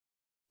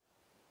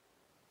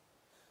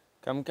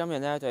咁今日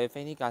呢，就係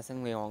飛呢架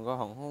勝利皇國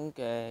航空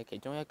嘅其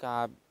中一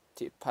架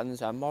噴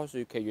上魔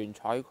術奇緣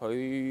彩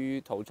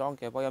佢塗裝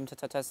嘅波音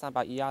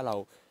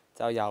777-300ER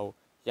就由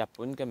日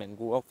本嘅名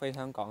古屋飛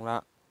香港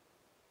啦。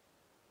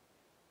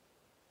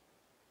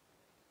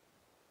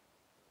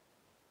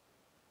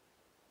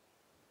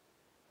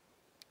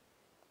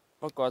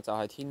不過就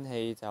係天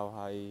氣就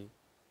係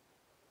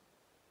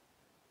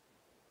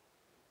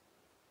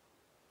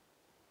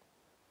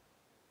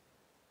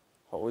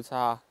好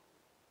差。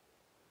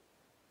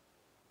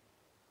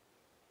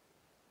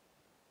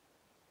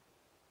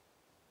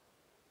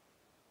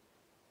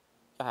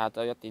下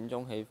晝1點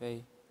鐘起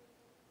飛。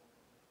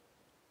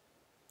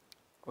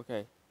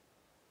OK。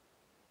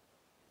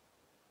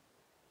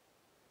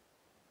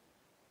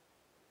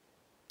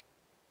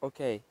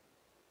OK。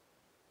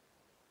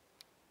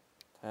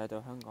睇下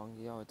到香港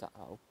之後閘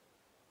口。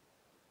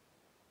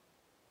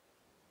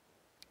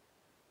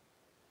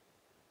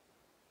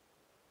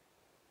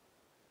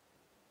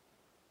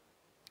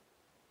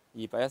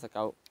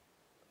219。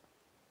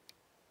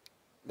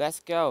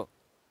Let's go。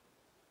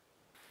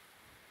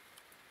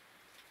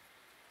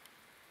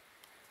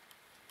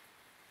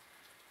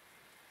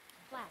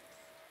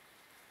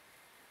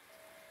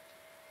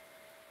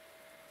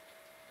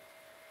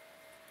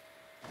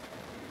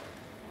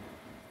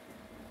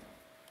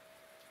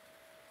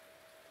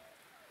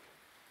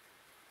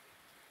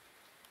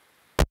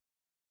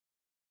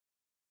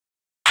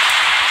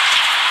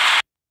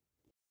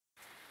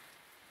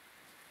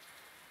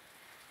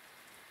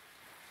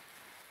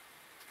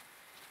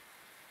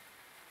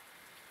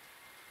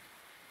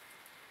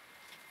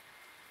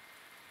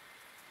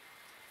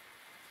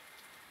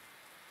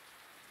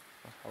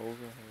好嘅，係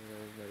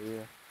你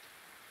啊。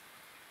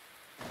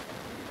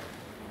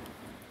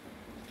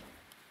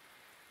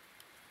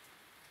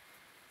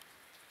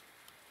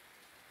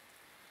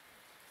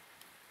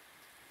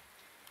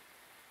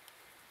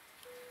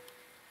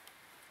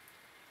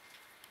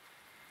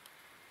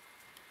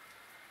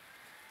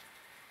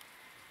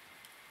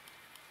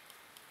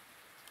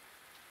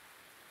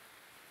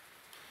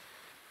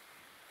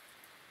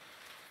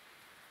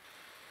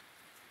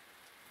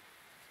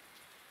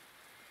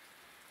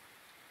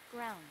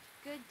Ground,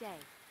 good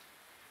day.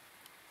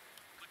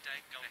 Good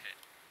day, go ahead.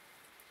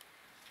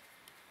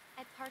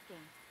 At parking,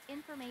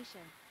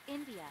 information,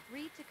 India,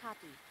 read to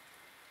copy.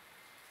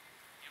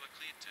 You are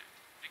cleared to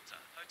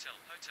Victor, Hotel,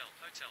 4,000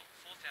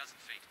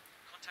 feet.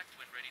 Contact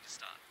when ready to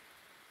start.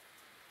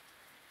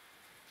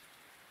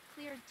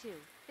 Cleared to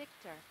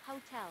Victor,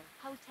 Hotel,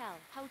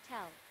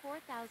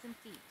 4,000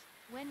 feet.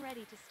 When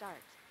ready to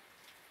start.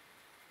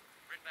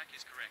 Redback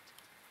is correct.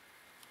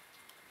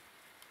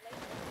 Ladies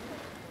and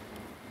gentlemen,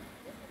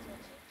 this is your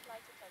chief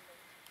flight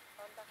attendant.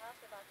 On behalf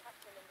of our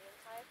captain and the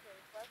entire crew,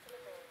 welcome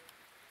aboard.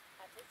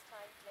 At this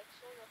time, make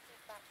sure your seat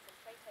backs and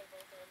tray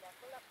tables are in their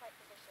full upright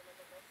position and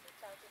that your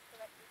seatbelt is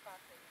correctly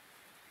fastened.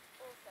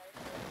 Also,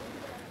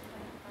 all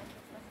electronic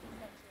devices must be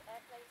set to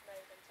airplane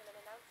mode until an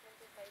announcement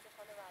is made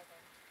upon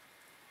arrival.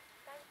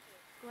 Thank you.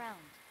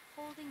 Ground,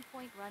 holding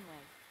point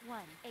runway,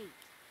 18.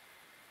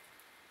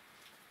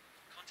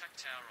 Contact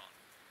tower on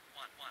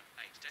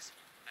 118.850.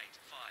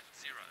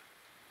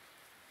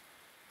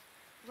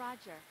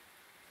 Roger.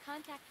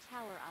 Contact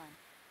tower on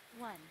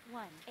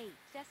 118.850.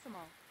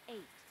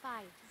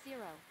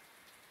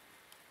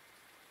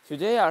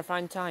 Today our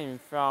flight time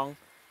from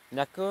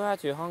Nagoya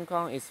to Hong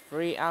Kong is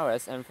 3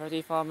 hours and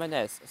 34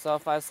 minutes. So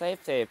for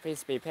safety,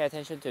 please pay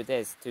attention to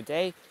this.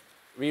 Today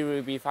we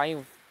will be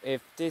flying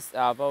with this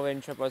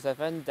Boeing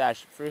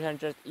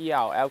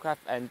 777-300ER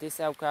aircraft, and this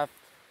aircraft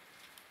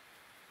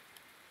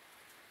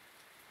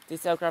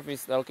is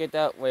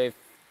located with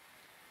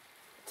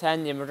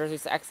 10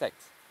 emergency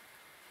exits.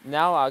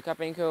 Now our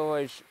cabin crew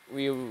will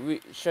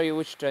show you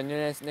which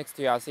terminal is next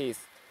to your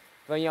seats.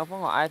 When your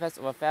phone or iPads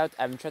were failed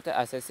and tried to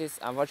access it,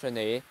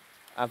 unfortunately,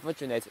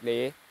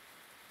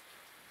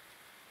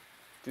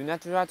 do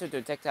not try to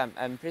detect them,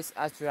 and please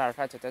ask your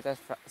flight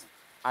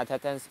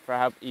attendants for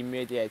help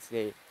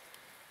immediately.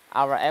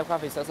 Our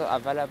aircraft is also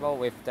available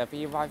with the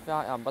free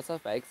Wi-Fi on both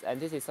surfaces,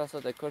 and this is also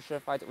the crucial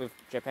flight with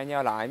Japan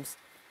Airlines.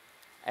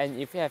 And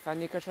if you have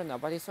any question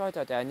about this flight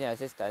or any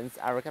assistance,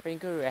 our cabin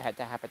crew will have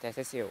to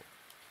assist you.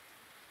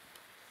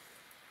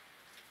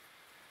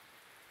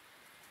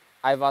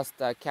 I was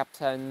the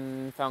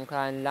captain from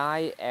Clan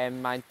Lai,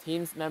 and my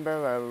team's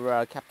members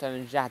were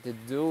Captain Jad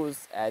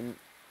Duz and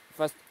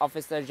First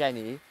Officer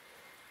Jenny.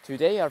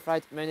 Today, your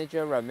flight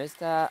manager were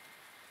Mr.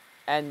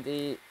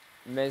 Andy,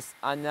 Miss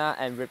Anna,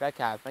 and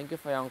Rebecca. Thank you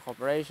for your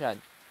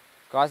cooperation.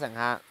 各位乘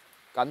客，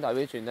謹代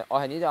表全隊，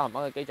我係呢度航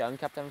班嘅機長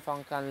Captain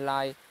方根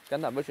拉，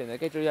謹代表全隊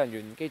機組人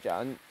員機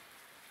長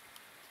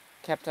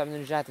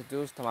Captain Jad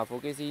Duz 同埋副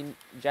機師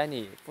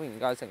Jenny， 歡迎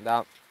各位乘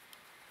搭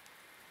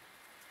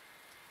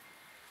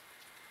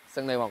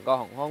勝利皇國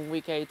航空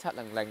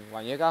VK700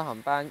 環宇交航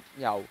班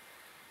由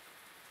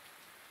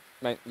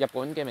日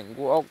本嘅名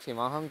古屋前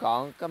往香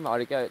港。今日我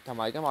哋嘅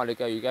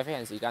預計飛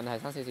行時間係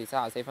3小時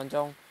34分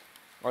鐘。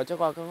為咗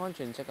各位安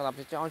全，請立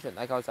即將安全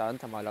帶扣上，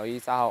同埋留意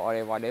稍後我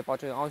哋為你播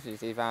出嘅安全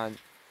示範。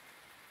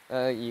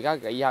以下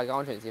嘅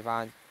安全示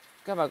範。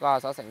今日個客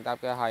所乘搭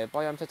嘅係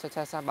波音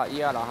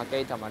777-300ER 旅客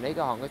機，同埋呢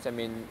個航機上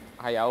面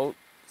係有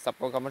10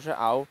個咁嘅出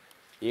口。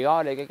而家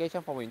我哋嘅機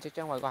艙服務員即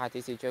將為個客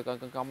指示最近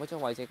嘅咁鐘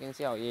位置，經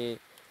司留意。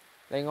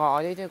另外，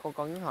我呢啲個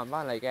港英航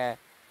班嚟嘅，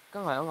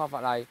根據香港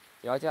法例，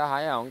如果只係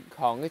喺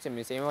航機上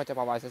面閃或者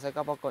破壞實施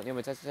交不管，要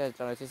咪777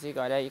在內設施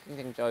嘅呢，已經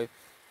定罪，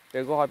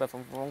最高可以被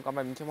罰款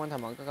5,000蚊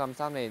同埋監禁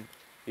3年。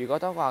如果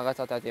當個客嘅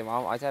手提電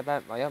話或者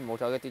係萬一冇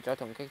咗嘅跌咗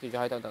同棘住咗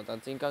喺度等等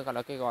尖跟格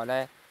勒機嘅話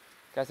呢，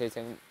屆時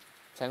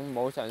請唔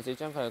好嘗試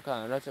將佢嘅客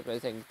人拎出俾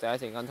第一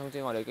時間通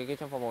知我哋嘅機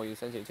艙服務員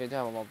上前線之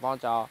後服務幫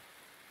助。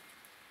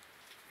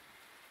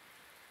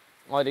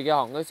我哋嘅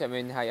航機上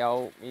面係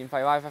有免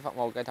費 WiFi 服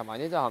務嘅，同埋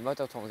呢度航班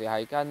就同時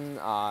係跟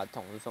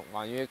同屬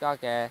環宇一家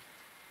嘅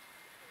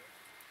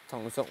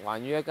同屬環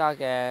宇一家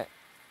嘅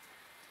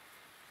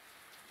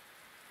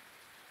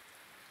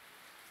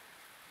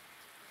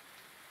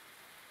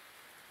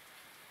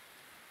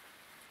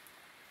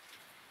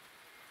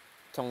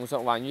同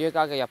屬環宇一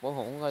家嘅日本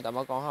航空嘅特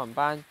別港航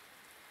班。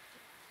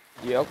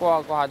如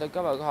果個客對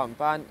今日嘅航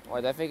班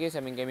或者飛機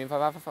上面嘅免費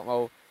WiFi 服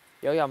務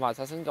有任何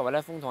刷新嘅話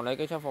呢，歡迎同你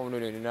機艙服務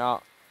員聯絡。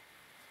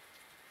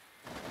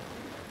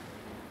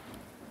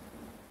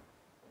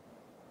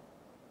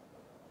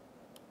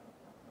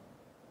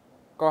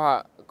個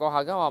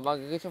客今日航班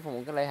嘅機艙服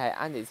務經理係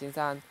Andy 先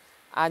生、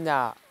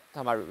Anna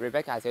同埋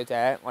Rebecca 小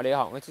姐。我哋嘅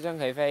航機即將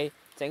起飛，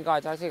整個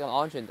係揸車咁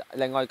安全。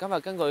另外，今日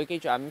根據機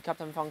長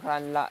Captain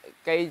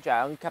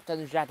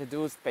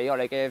Jet 俾我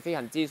哋嘅飛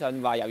行資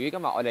訊話，由於今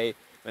日我哋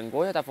名古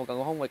屋附近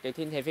嘅空域嘅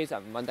天氣非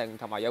常唔穩定，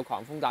同埋有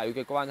狂風大雨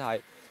嘅關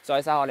係，所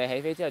以我哋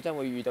起飛之後將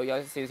會遇到有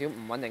少少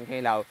唔穩定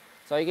氣流，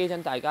所以機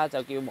長大家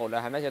就叫無論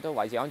係乜嘢都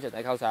維持安全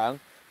帶扣上。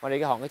我哋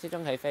嘅航機即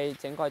將起飛，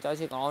整個係揸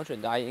車咁安全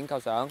帶已經扣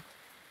上。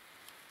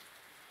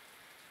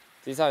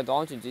自受嚟到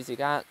安全指示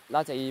間，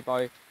拉直椅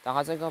背，打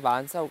開升降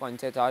板，收好棍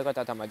掣就喺個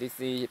頭同埋電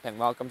視屏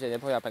幕。感謝你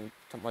配合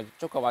同埋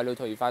祝各位旅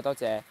途愉快，多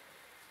謝。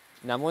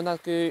ナモナ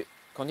ク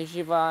こんに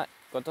ちは、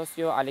ご搭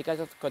乗ありが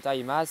とうござ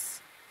いま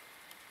す。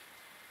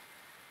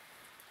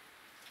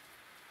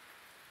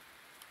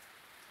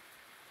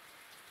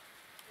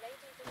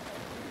Ladies and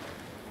gentlemen,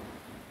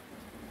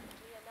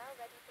 we are now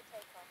ready for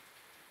takeoff.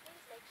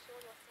 Please make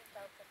sure your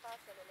seatbelts are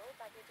fastened and all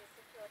baggage is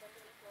secured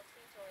underneath your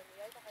seat or in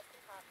the overhead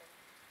compartment.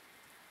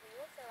 We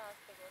also ask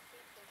that your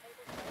seats and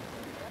cables are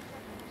in the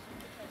upright position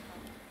for takeoff.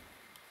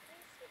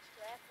 Please switch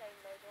to airplane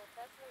mode or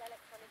personal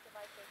electronic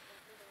devices,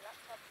 including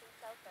laptops and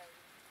cell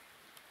phones.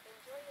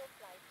 Enjoy your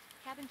flight.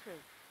 Cabin crew,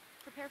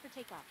 prepare for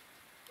takeoff.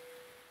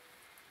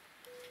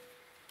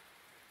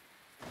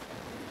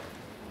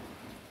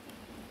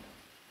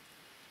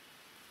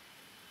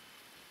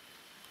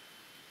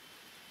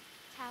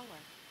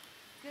 Tower.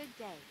 Good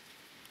day.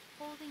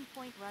 Holding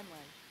point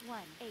runway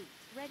 18,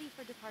 ready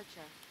for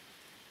departure.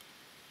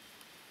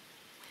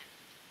 Wind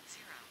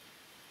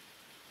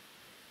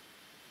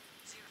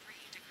 03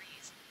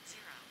 degrees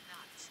 0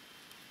 knots.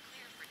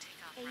 Clear for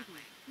takeoff 80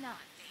 runway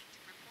knots.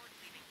 18. Report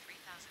leaving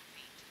 3,000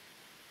 feet.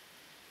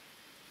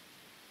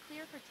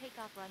 Clear for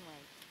takeoff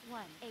runway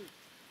 18.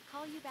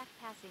 Call you back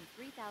passing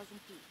 3,000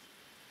 feet.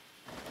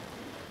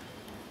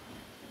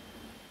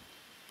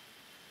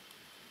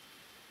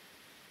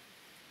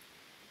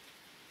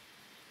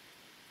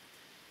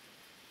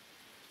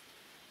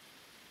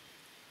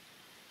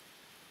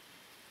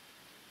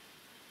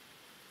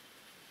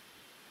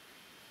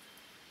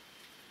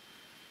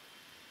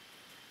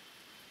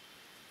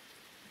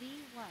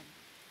 V1.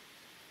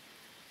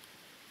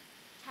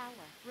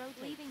 Tower,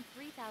 rotate. Leaving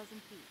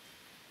 3,000 feet.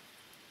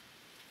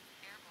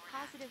 Airborne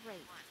Positive at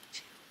rate.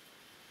 12.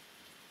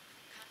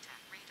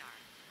 Contact radar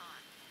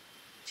on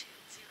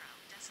 20.0.000.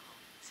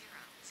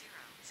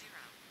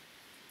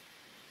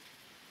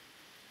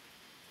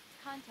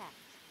 Contact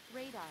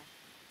radar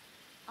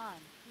on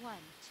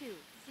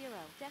 120.000.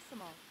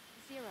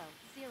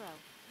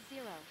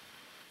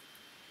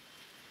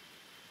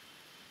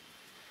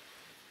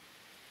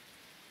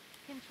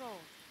 Control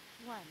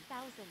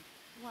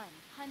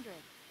 1,100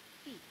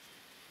 feet.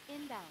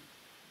 Inbound.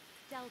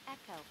 Delta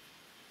Echo.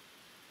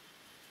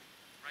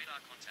 Radar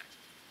contact.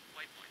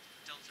 Waypoint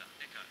Delta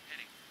Echo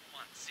heading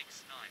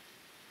 169.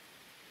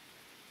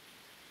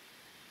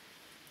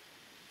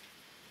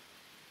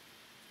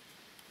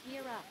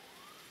 Gear up.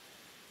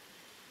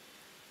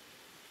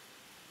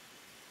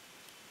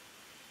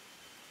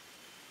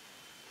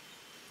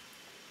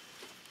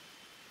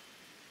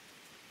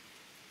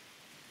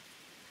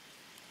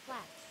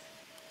 Flaps.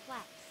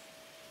 Flaps.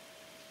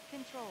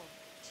 Control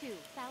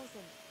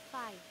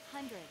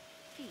 2,500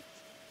 feet.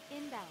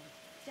 Inbound.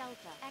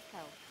 Delta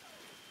Echo.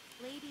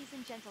 Ladies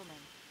and gentlemen,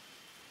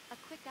 a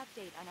quick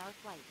update on our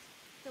flight.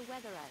 The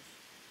weather is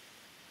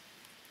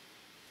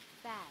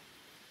bad.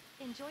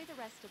 Enjoy the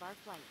rest of our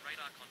flight.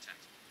 Radar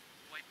contact.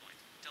 Waypoint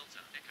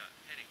Delta Echo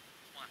heading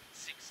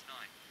 169.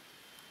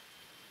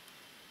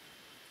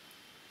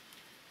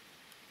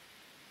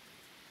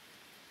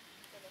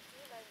 In a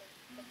few moments,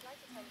 the flight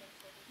attendants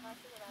will be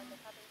passing around the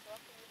cabin to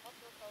offer you hot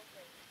or cold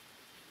drinks.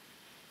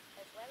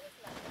 As well as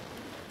lunch,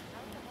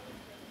 alcoholic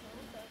drinks are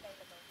also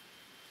available.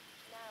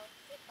 Now,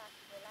 sit back,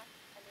 relax,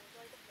 and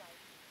enjoy the flight.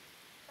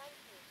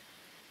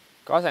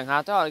 各位乘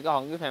客，當我哋嘅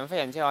航機平飛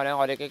行之後呢，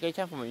我哋嘅機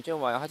艙服務員將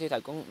會開始提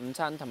供午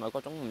餐同埋各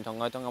種唔同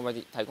嘅凍飲物，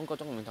提供各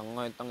種唔同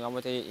嘅凍飲物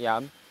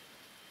飲。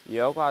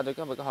如果掛對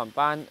今日嘅航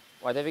班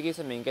或者飛機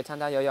上面嘅餐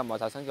單有任何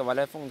查詢嘅話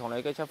呢，歡迎同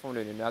你機艙服務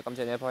員聯絡，感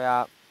謝你嘅配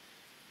合。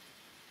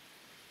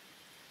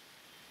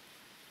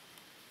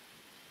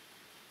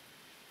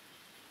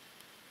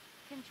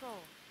Control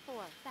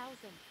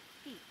 4,000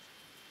 feet.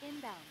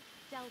 Inbound.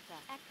 Delta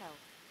Echo.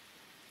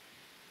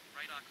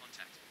 Radar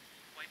contact.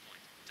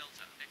 Waypoint.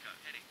 Delta Echo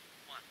heading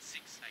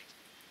 168.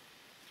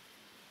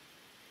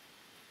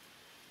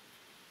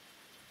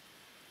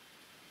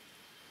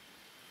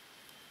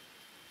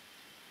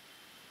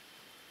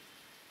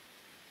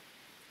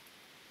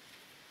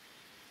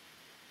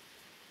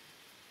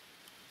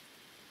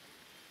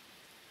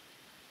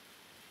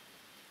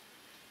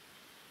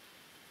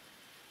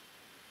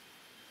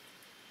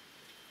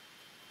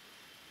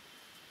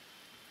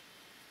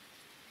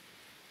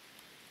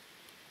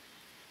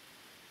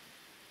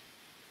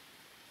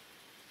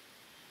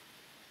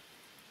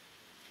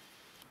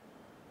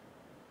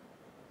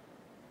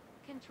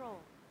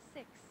 Control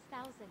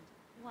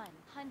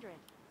 6,100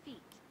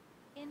 feet.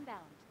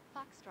 Inbound.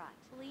 Foxtrot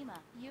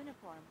Lima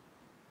Uniform.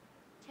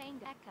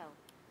 Tango Echo.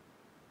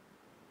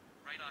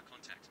 Radar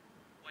contact.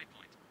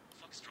 Waypoint.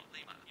 Foxtrot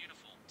Lima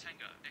Uniform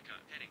Tango Echo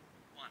heading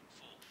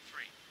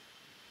 143.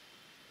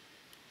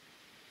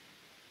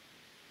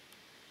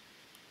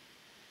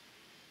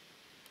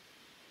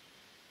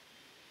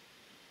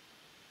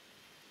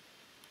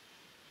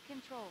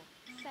 Control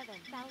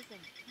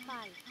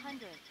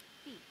 7,500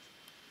 feet.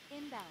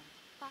 Inbound.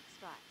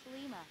 Foxtrot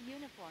Lima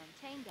Uniform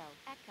Tango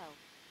Echo.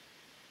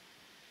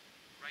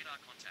 Radar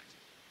contact.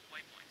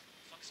 Waypoint.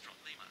 Foxtrot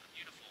Lima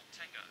Uniform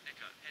Tango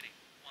Echo heading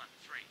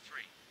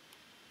 133.